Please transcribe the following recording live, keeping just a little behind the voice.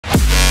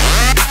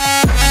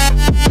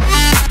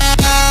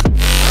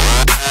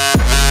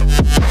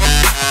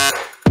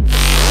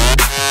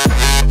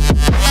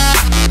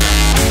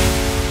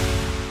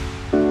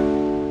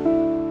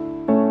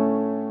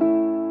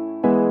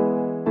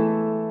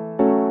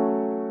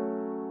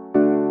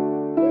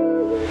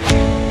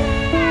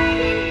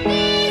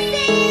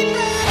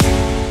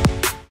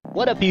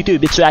What up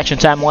YouTube, it's reaction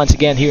time once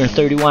again here on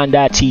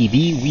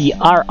 31.tv. We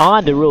are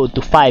on the road to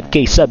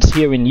 5k subs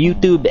here in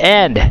YouTube,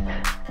 and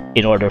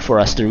in order for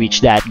us to reach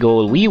that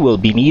goal, we will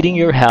be needing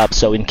your help.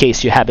 So in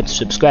case you haven't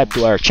subscribed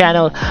to our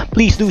channel,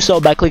 please do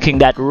so by clicking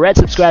that red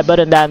subscribe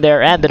button down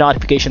there and the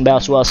notification bell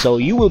as well, so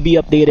you will be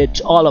updated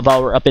to all of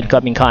our up and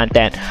coming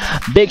content.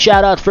 Big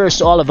shout out first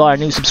to all of our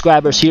new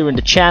subscribers here in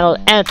the channel,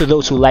 and to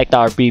those who liked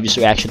our previous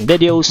reaction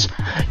videos.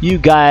 You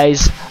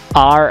guys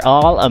are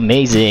all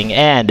amazing,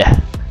 and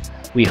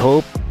we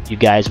hope you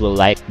guys will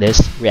like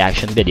this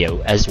reaction video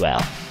as well.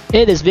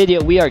 In this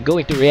video, we are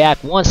going to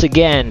react once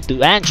again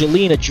to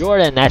Angelina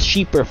Jordan as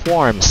she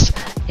performs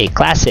a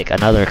classic,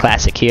 another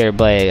classic here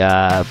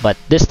but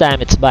this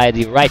time it's by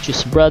the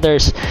Righteous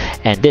Brothers,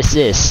 and this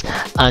is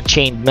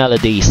Unchained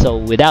Melody. So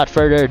without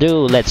further ado,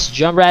 let's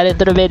jump right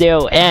into the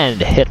video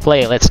and hit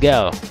play. Let's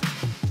go.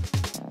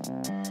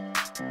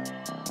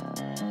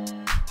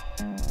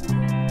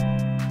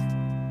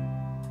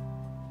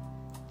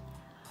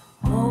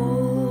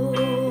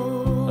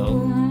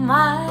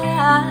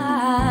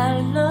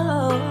 My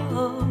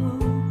love,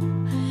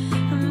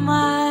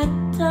 my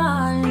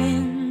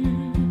darling,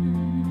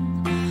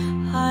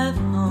 I've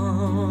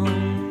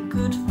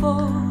hungered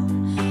for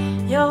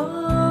your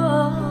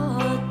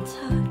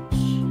touch.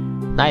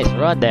 Nice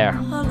run there.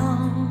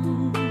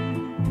 Along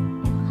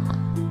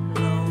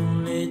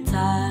lonely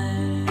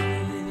time.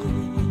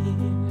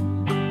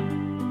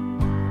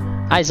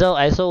 I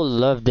so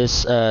love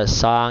this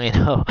song, you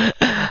know.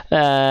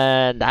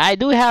 And I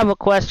do have a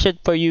question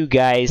for you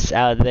guys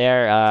out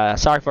there.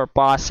 Sorry for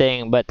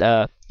pausing, but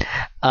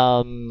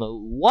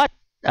what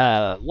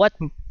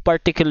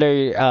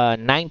particular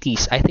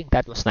 90s? I think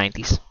that was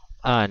 90s.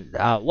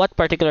 What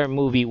particular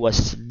movie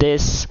was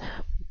this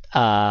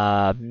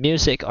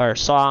music or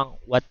song?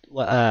 What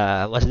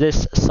was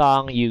this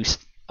song used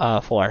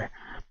for?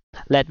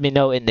 Let me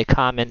know in the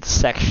comment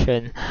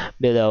section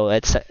below.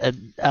 It's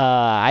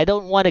I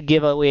don't want to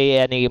give away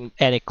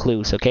any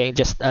clues. Okay,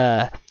 just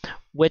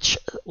which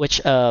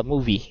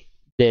movie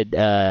did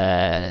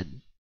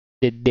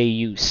they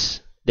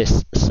use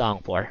this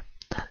song for?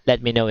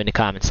 Let me know in the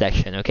comment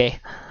section. Okay,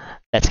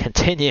 let's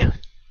continue.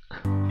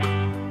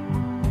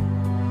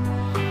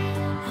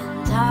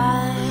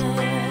 Time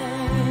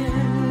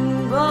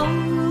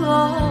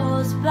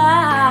goes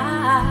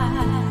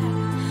by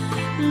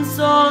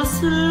so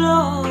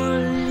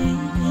slowly.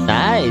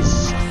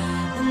 Nice.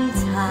 And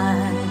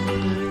time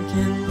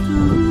can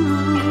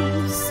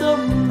do so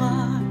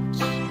much.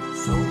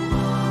 So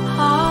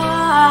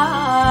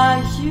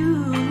are you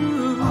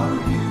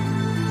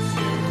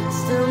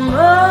still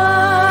mine?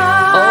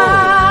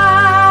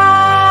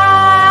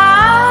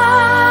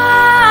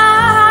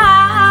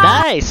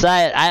 Nice.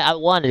 I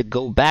wanted to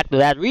go back to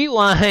that.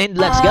 Rewind.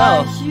 Let's go.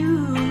 Are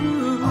you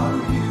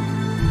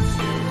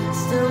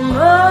still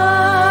mine?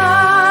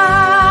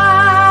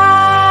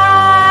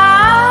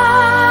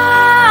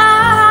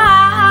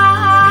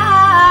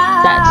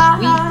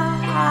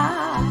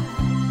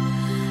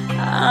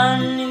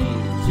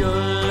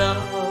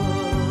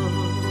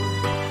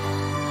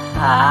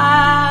 I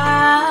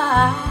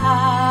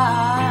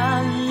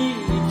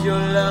need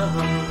your love.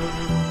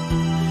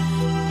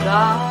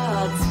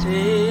 God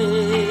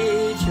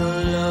send your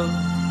love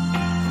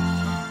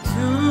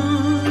to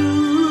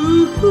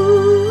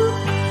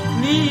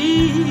me.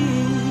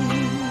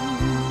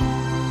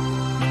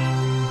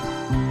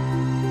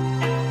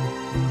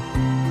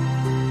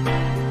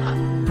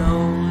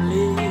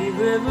 Lonely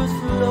rivers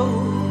flow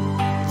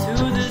to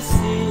the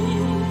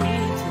sea,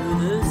 to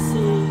the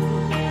sea,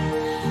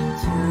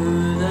 to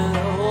the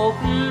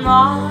open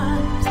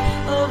arms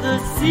of the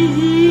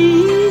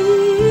sea,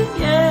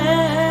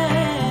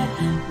 yeah.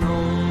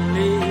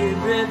 Lonely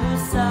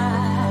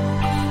riverside,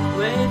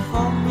 wait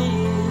for me,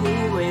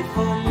 wait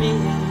for me.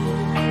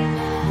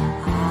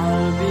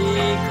 I'll be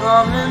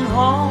coming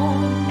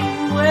home,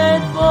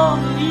 wait for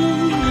me.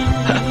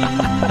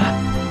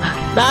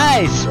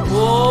 Nice.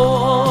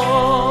 Oh,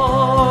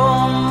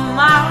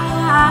 my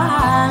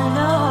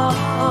love.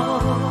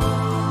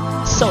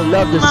 So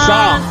love this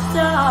song.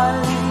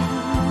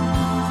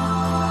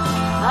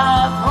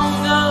 I've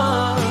hunger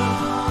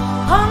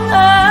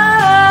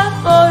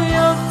for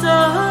your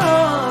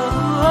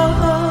touch,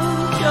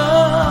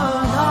 your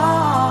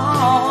love.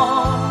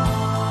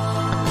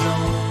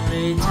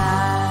 Lonely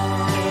time.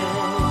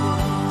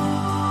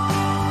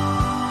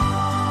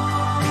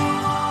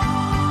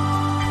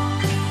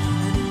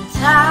 And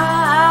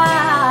time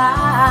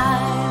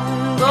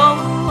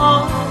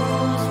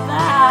goes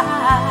by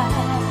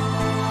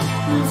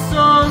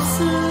so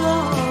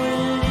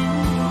slowly.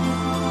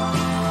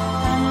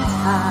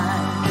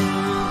 Time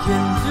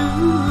can do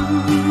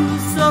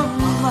so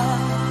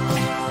much.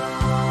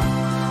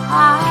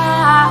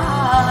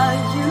 Are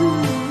you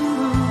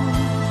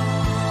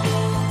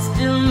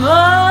still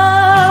mine?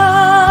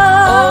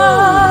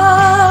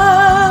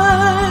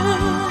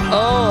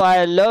 Oh,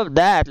 I love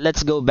that.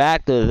 Let's go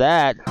back to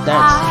that.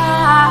 That's.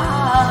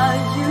 Are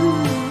you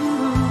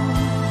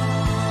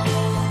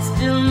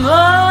still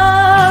mine?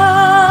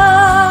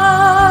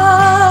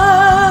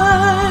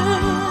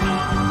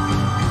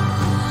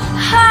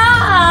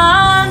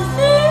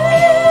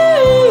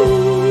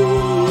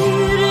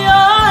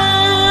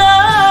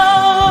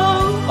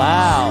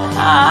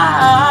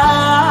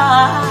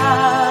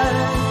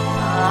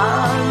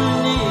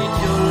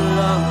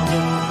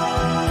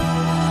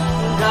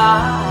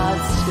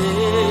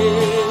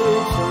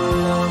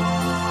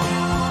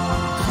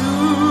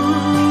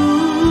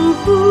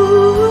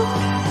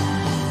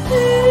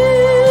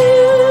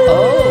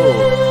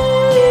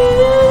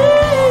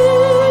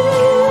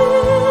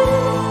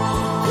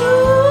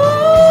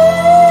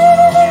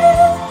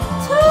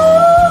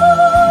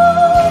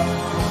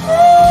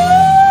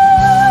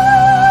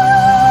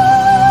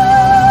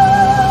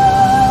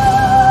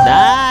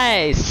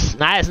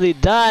 Nicely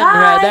done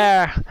Bye. right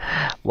there.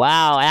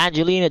 Wow,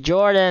 Angelina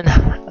Jordan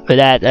with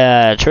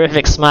that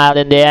terrific smile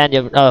in the end.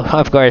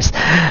 Of course,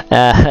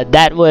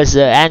 that was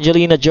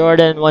Angelina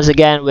Jordan once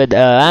again with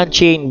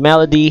Unchained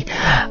Melody,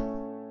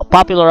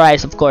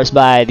 popularized of course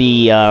by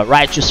the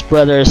Righteous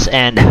Brothers,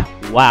 and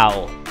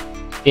wow,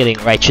 feeling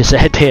righteous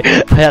right there.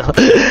 Well,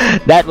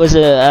 that was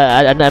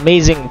an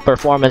amazing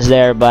performance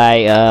there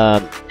by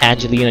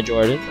Angelina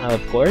Jordan,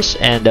 of course,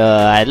 and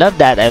I love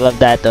that. I love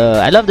that.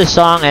 I love the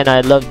song, and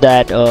I love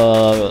that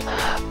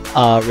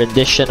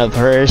rendition of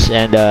hers.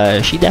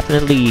 And she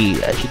definitely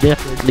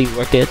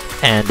worked it,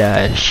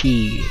 and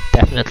she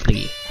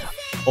definitely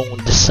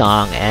owned the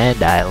song,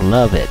 and I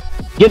love it.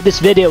 Give this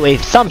video a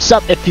thumbs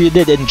up if you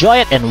did enjoy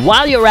it, and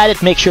while you're at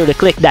it, make sure to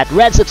click that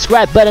red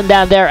subscribe button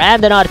down there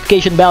and the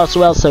notification bell as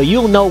well, so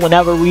you'll know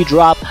whenever we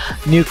drop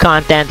new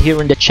content here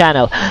in the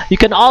channel. You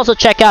can also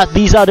check out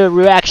these other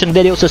reaction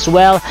videos as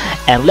well,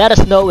 and let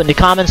us know in the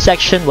comment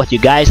section what you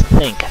guys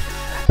think.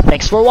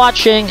 Thanks for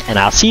watching, and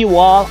I'll see you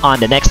all on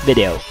the next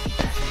video.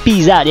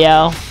 Peace out,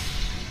 yo!